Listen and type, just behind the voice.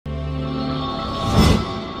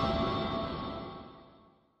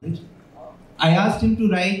I asked him to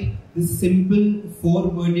write this simple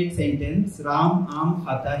 4-worded sentence, Ram aam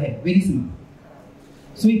khata hai. Very simple.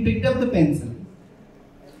 So he picked up the pencil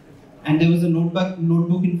and there was a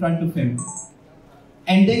notebook in front of him.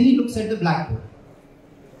 And then he looks at the blackboard.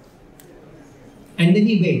 And then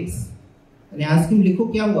he waits. And I ask him,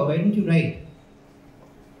 Likho kya hua? Why don't you write?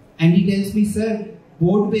 And he tells me, sir,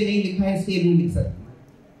 board pe nahi likha hai, isliye nahi likh sakta.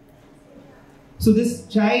 So this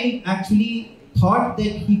child actually thought that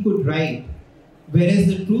he could write, whereas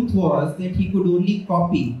the truth was that he could only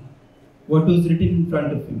copy what was written in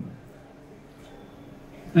front of him.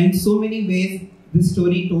 And in so many ways, this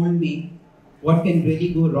story told me what can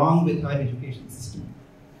really go wrong with our education system.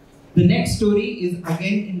 The next story is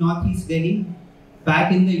again in Northeast Delhi,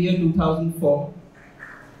 back in the year 2004.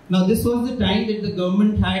 Now this was the time that the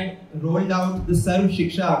government had rolled out the Sarv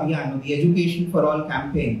Shiksha Abhiyan, or the Education for All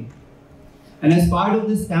campaign. And as part of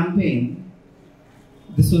this campaign,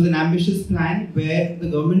 this was an ambitious plan where the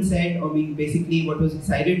government said, basically what was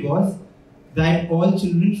decided was that all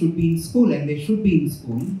children should be in school, and they should be in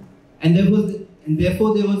school. And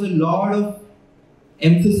therefore there was a lot of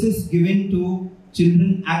emphasis given to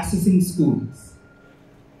children accessing schools.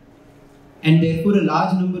 And therefore a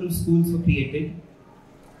large number of schools were created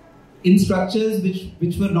in structures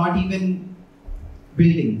which were not even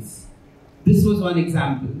buildings. This was one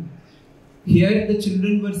example. Here the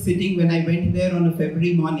children were sitting, when I went there on a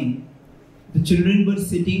February morning, the children were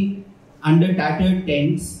sitting under tattered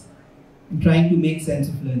tents trying to make sense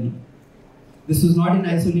of learning. This was not an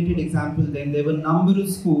isolated example then. There were a number of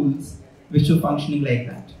schools which were functioning like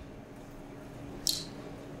that.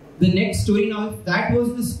 The next story now, if that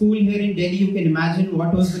was the school here in Delhi, you can imagine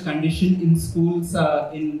what was the condition in schools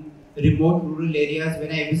in remote rural areas.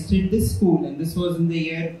 When I visited this school, and this was in the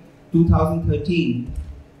year 2013,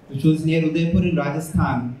 which was near Udaipur in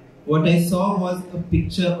Rajasthan, what I saw was a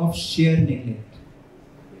picture of sheer neglect.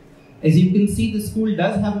 As you can see, the school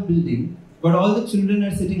does have a building, but all the children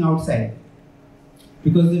are sitting outside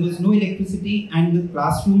because there was no electricity and the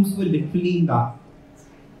classrooms were literally in dark.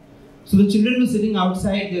 So the children were sitting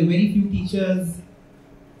outside, there were very few teachers,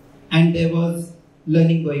 and there was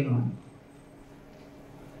learning going on.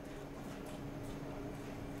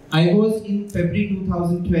 I was in February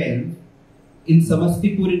 2012 in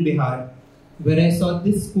Samastipur in Bihar, where I saw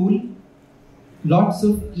this school, lots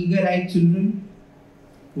of eager-eyed children,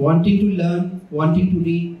 wanting to learn, wanting to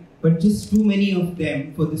read, but just too many of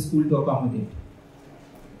them for the school to accommodate.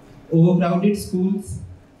 Overcrowded schools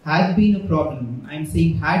had been a problem. I'm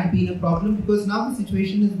saying had been a problem because now the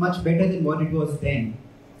situation is much better than what it was then.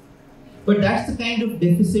 But that's the kind of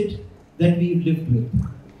deficit that we've lived with.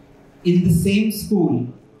 In the same school,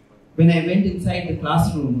 when I went inside the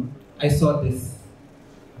classroom, I saw this.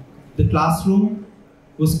 The classroom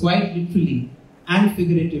was quite literally and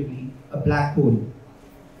figuratively a black hole.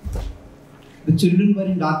 The children were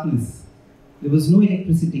in darkness. There was no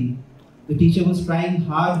electricity. The teacher was trying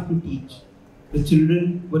hard to teach. The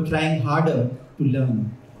children were trying harder to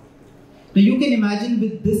learn. Now you can imagine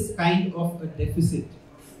with this kind of a deficit,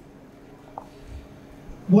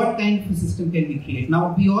 what kind of a system can we create?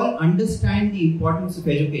 Now we all understand the importance of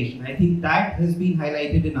education. I think that has been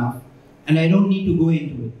highlighted enough and I don't need to go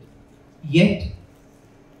into it. Yet,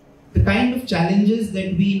 the kind of challenges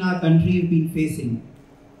that we in our country have been facing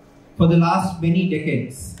for the last many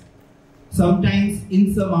decades, sometimes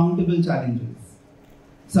insurmountable challenges,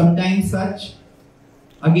 sometimes such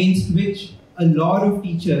against which a lot of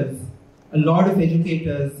teachers, a lot of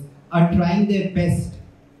educators are trying their best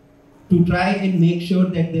to try and make sure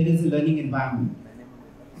that there is a learning environment.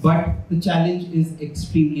 But the challenge is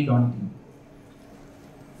extremely daunting.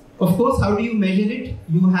 Of course, how do you measure it?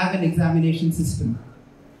 You have an examination system.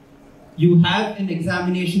 You have an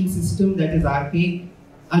examination system that is archaic,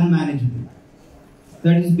 unmanageable.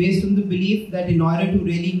 That is based on the belief that in order to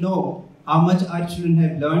really know how much our children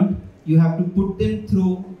have learned, you have to put them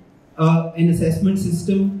through an assessment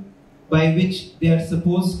system by which they are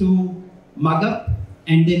supposed to mug up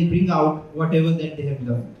and then bring out whatever that they have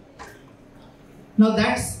learned. Now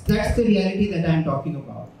that's the reality that I am talking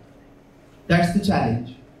about. That's the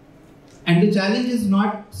challenge. And the challenge is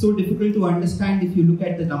not so difficult to understand if you look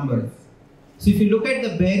at the numbers. So if you look at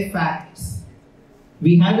the bare facts,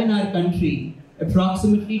 we have in our country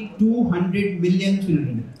approximately 200 million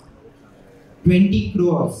children, 20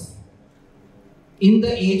 crores, in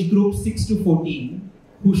the age group 6 to 14,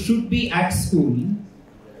 who should be at school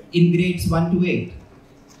in grades 1 to 8.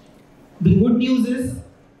 The good news is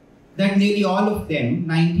that nearly all of them,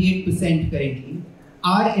 98% currently,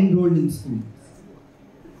 are enrolled in schools.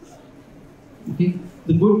 Okay?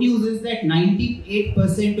 The good news is that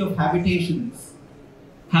 98% of habitations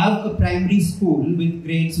have a primary school with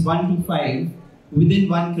grades 1 to 5 within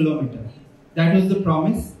 1 kilometer. That was the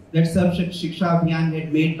promise that Sarv Shiksha Abhiyan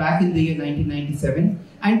had made back in the year 1997,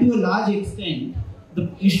 and to a large extent, the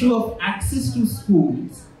issue of access to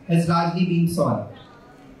schools has largely been solved.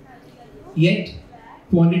 Yet,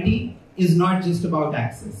 quality is not just about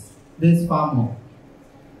access. There's far more.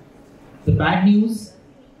 The bad news,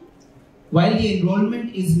 while the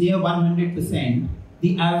enrollment is near 100%,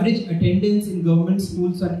 the average attendance in government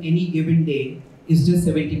schools on any given day is just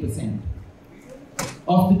 70%.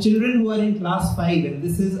 Of the children who are in class 5, and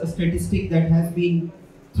this is a statistic that has been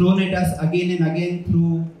thrown at us again and again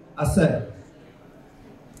through ASAR,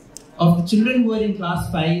 of the children who are in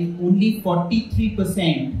class 5, only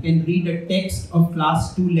 43% can read a text of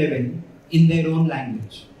class 2 level in their own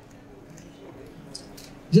language.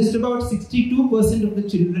 Just about 62% of the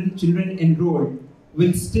children enrolled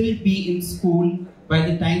will still be in school by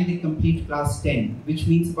the time they complete class 10, which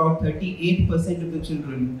means about 38% of the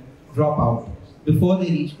children drop out before they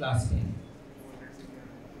reach class 10.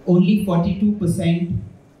 Only 42%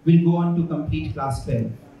 will go on to complete class 12.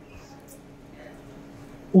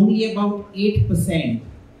 Only about 8%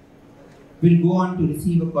 will go on to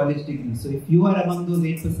receive a college degree. So if you are among those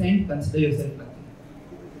 8%, consider yourself lucky.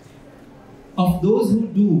 Of those who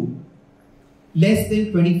do, less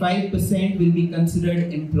than 25% will be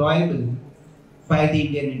considered employable by the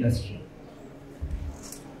Indian industry.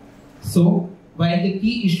 So, while the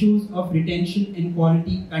key issues of retention and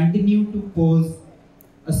quality continue to pose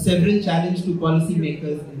a several challenge to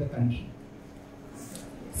policymakers in the country.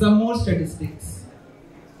 Some more statistics.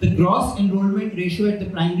 The gross enrollment ratio at the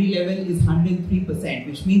primary level is 103%,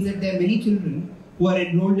 which means that there are many children who are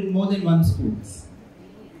enrolled in more than one schools.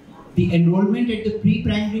 The enrollment at the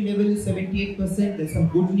pre-primary level is 78%. There's some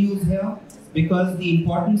good news here because the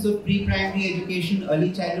importance of pre-primary education,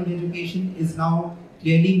 early childhood education is now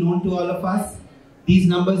clearly known to all of us. These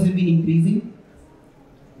numbers have been increasing.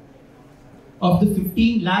 Of the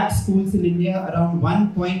 15 lakh schools in India, around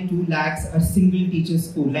 1.2 lakhs are single teacher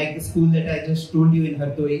schools, like the school that I just told you in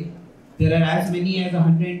Hardoi. There are as many as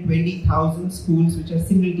 120,000 schools which are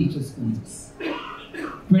single teacher schools.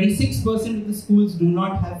 26% of the schools do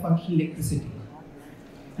not have functional electricity.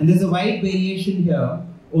 And there's a wide variation here.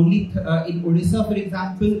 Only in Odisha, for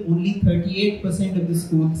example, only 38% of the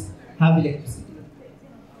schools have electricity.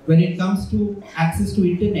 When it comes to access to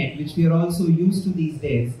internet, which we are also used to these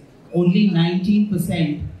days, only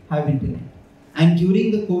 19% have internet. And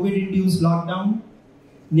during the COVID-induced lockdown,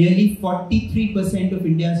 nearly 43% of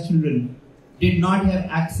India's children did not have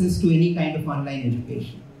access to any kind of online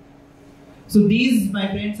education. So these, my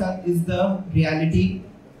friends, is the reality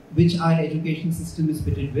which our education system is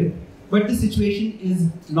fitted with. But the situation is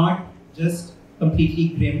not just completely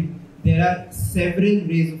grim. There are several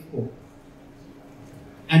rays of hope.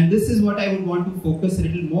 And this is what I would want to focus a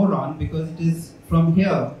little more on, because it is from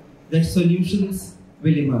here that solutions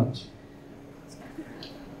will emerge.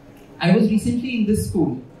 I was recently in this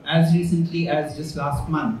school, as recently as just last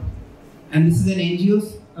month. And this is an NGO,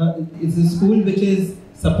 it's a school which is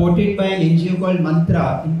supported by an NGO called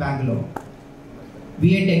Mantra in Bangalore.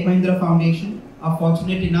 We at Tech Mahindra Foundation are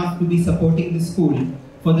fortunate enough to be supporting this school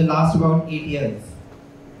for the last about 8 years.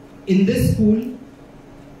 In this school,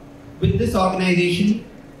 with this organization,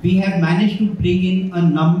 we have managed to bring in a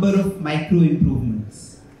number of micro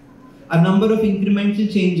improvements, a number of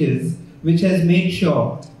incremental changes which has made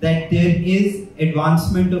sure that there is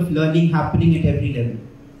advancement of learning happening at every level.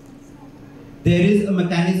 There is a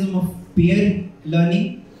mechanism of peer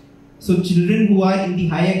learning. So children who are in the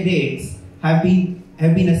higher grades have been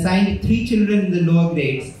assigned 3 children in the lower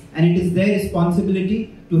grades, and it is their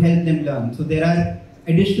responsibility to help them learn. So there are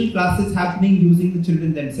additional classes happening using the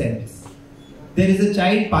children themselves. There is a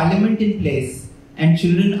child parliament in place, and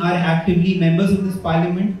children are actively members of this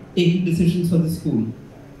parliament taking decisions for the school.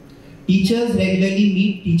 Teachers regularly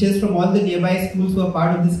meet, teachers from all the nearby schools who are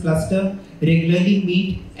part of this cluster regularly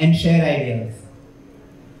meet and share ideas.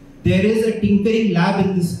 There is a tinkering lab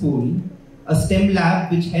in this school, a STEM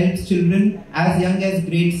lab which helps children as young as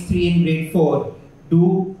grades 3 and grade 4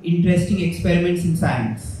 do interesting experiments in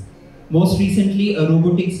science. Most recently, a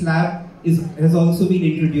robotics lab has also been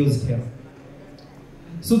introduced here.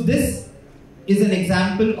 So this is an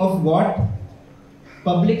example of what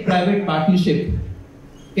public-private partnership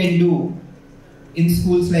can do in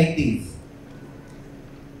schools like these.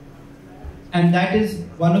 And that is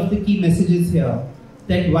one of the key messages here,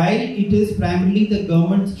 that while it is primarily the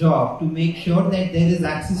government's job to make sure that there is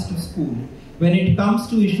access to school, when it comes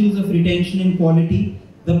to issues of retention and quality,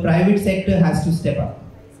 the private sector has to step up.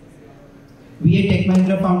 we at Tech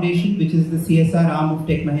Mahindra Foundation, which is the CSR arm of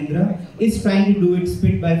Tech Mahindra, is trying to do its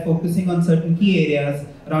bit by focusing on certain key areas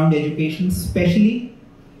around education, especially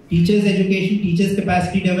teachers' education, teachers'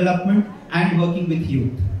 capacity development, and working with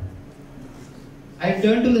youth. I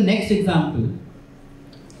turn to the next example,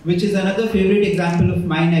 which is another favorite example of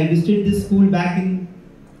mine. I visited this school back in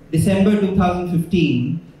December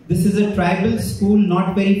 2015. This is a tribal school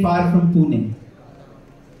not very far from Pune.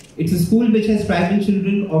 It's a school which has tribal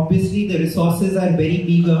children. Obviously, the resources are very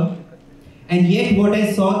meager. And yet, what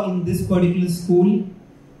I saw in this particular school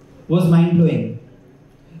was mind-blowing.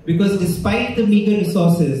 Because despite the meager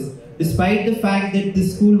resources, despite the fact that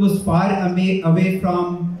this school was far away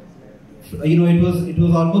from, it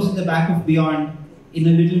was almost in the back of beyond, in a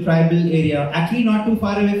little tribal area. Actually, not too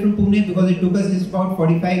far away from Pune, because it took us just about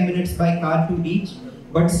 45 minutes by car to reach,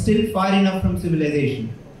 but still far enough from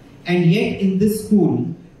civilization. And yet, in this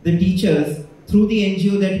school, the teachers, through the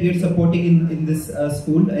NGO that we are supporting in this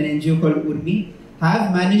school, an NGO called Urmi,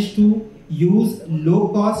 have managed to use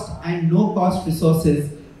low-cost and no-cost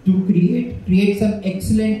resources to create some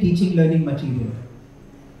excellent teaching learning material.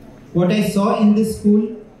 What I saw in this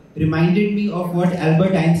school reminded me of what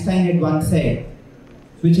Albert Einstein had once said,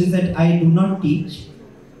 which is that I do not teach,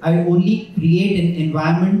 I only create an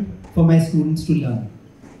environment for my students to learn.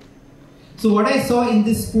 So what I saw in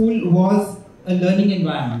this school was a learning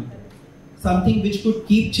environment, something which could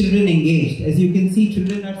keep children engaged. As you can see,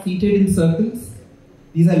 children are seated in circles.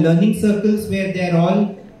 These are learning circles where they are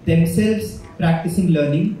all themselves practicing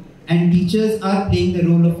learning, and teachers are playing the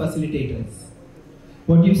role of facilitators.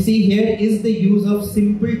 What you see here is the use of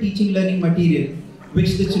simple teaching learning material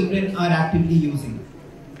which the children are actively using.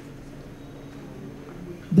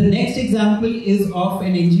 The next example is of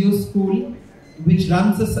an NGO school which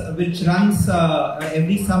runs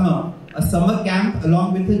every summer a summer camp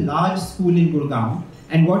along with a large school in Gurgaon.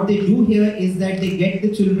 And what they do here is that they get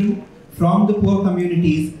the children from the poor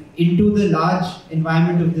communities into the large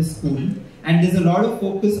environment of this school. And there's a lot of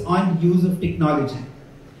focus on use of technology.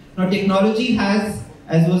 Now, technology has,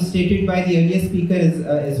 as was stated by the earlier speaker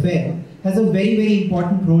as well, has a very, very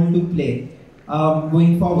important role to play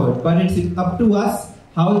going forward. But it's up to us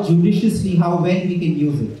how judiciously, how well we can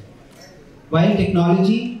use it. While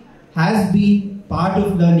technology has been part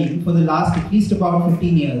of learning for the last at least about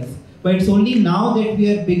 15 years, but it's only now that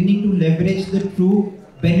we are beginning to leverage the true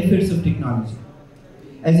benefits of technology.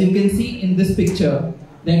 As you can see in this picture,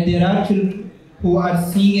 that there are children who are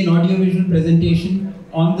seeing an audiovisual presentation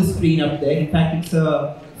on the screen up there. In fact, it's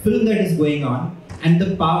a film that is going on, and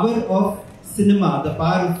the power of cinema, the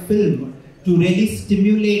power of film to really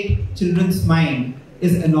stimulate children's mind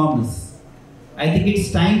is enormous. I think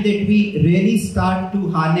it's time that we really start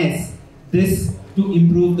to harness this to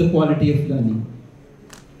improve the quality of learning.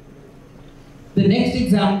 The next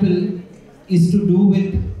example is to do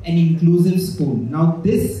with an inclusive school. Now,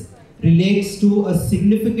 this relates to a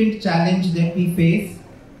significant challenge that we face,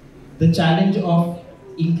 the challenge of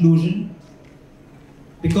inclusion,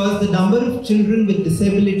 because the number of children with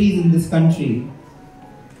disabilities in this country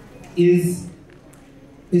is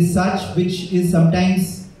such, which is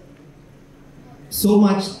sometimes so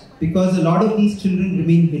much because a lot of these children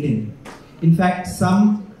remain hidden. In fact,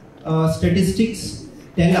 some statistics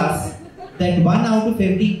tell us that 1 out of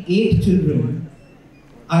every 8 children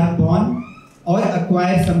are born or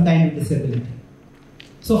acquire some kind of disability.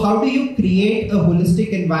 So how do you create a holistic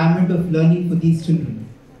environment of learning for these children?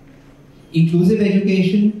 Inclusive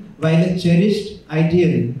education, while a cherished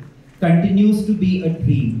ideal, continues to be a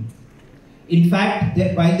dream. In fact,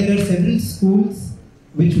 while there are several schools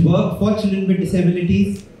which work for children with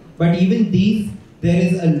disabilities, but even these, there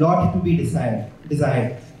is a lot to be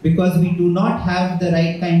desired, because we do not have the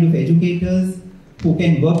right kind of educators who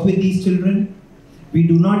can work with these children. We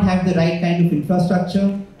do not have the right kind of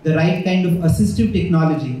infrastructure, the right kind of assistive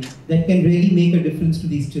technology that can really make a difference to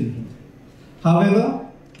these children. However,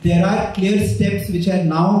 there are clear steps which are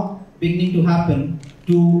now beginning to happen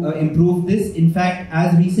to improve this. In fact,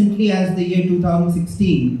 as recently as the year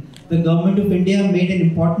 2016, the Government of India made an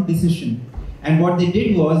important decision. And what they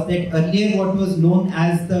did was that earlier what was known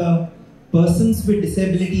as the Persons with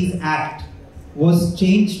Disabilities Act was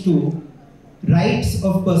changed to Rights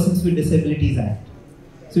of Persons with Disabilities Act.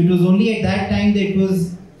 So it was only at that time that it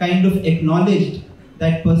was kind of acknowledged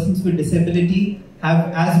that persons with disability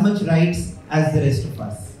have as much rights as the rest of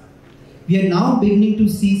us. We are now beginning to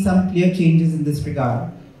see some clear changes in this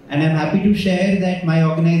regard, and I'm happy to share that my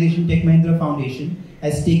organization, Tech Mahindra Foundation,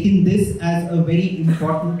 has taken this as a very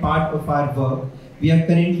important part of our work. We are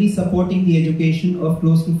currently supporting the education of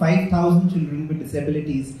close to 5,000 children with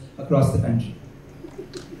disabilities across the country.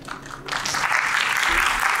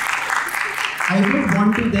 I would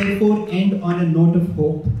want to therefore end on a note of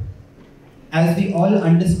hope, as we all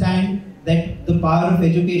understand that the power of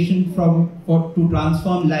education to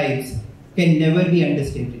transform lives can never be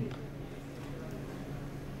understated.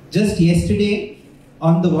 Just yesterday,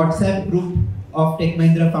 on the WhatsApp group of Tech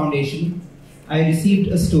Mahindra Foundation, I received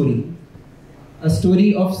a story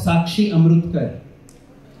of Sakshi Amrutkar,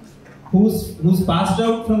 who's passed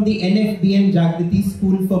out from the NFBM Jagriti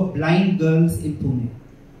School for Blind Girls in Pune.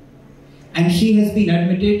 And she has been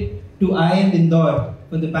admitted to IIM Indore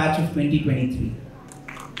for the batch of 2023.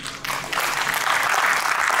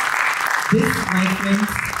 This, my friends,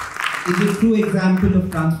 is a true example of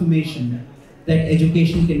transformation that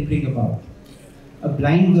education can bring about. A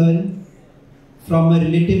blind girl from a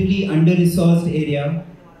relatively under-resourced area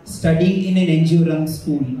studying in an NGO-run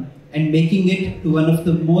school and making it to one of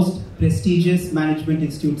the most prestigious management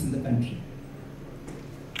institutes in the country.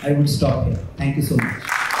 I would stop here. Thank you so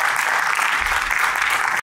much.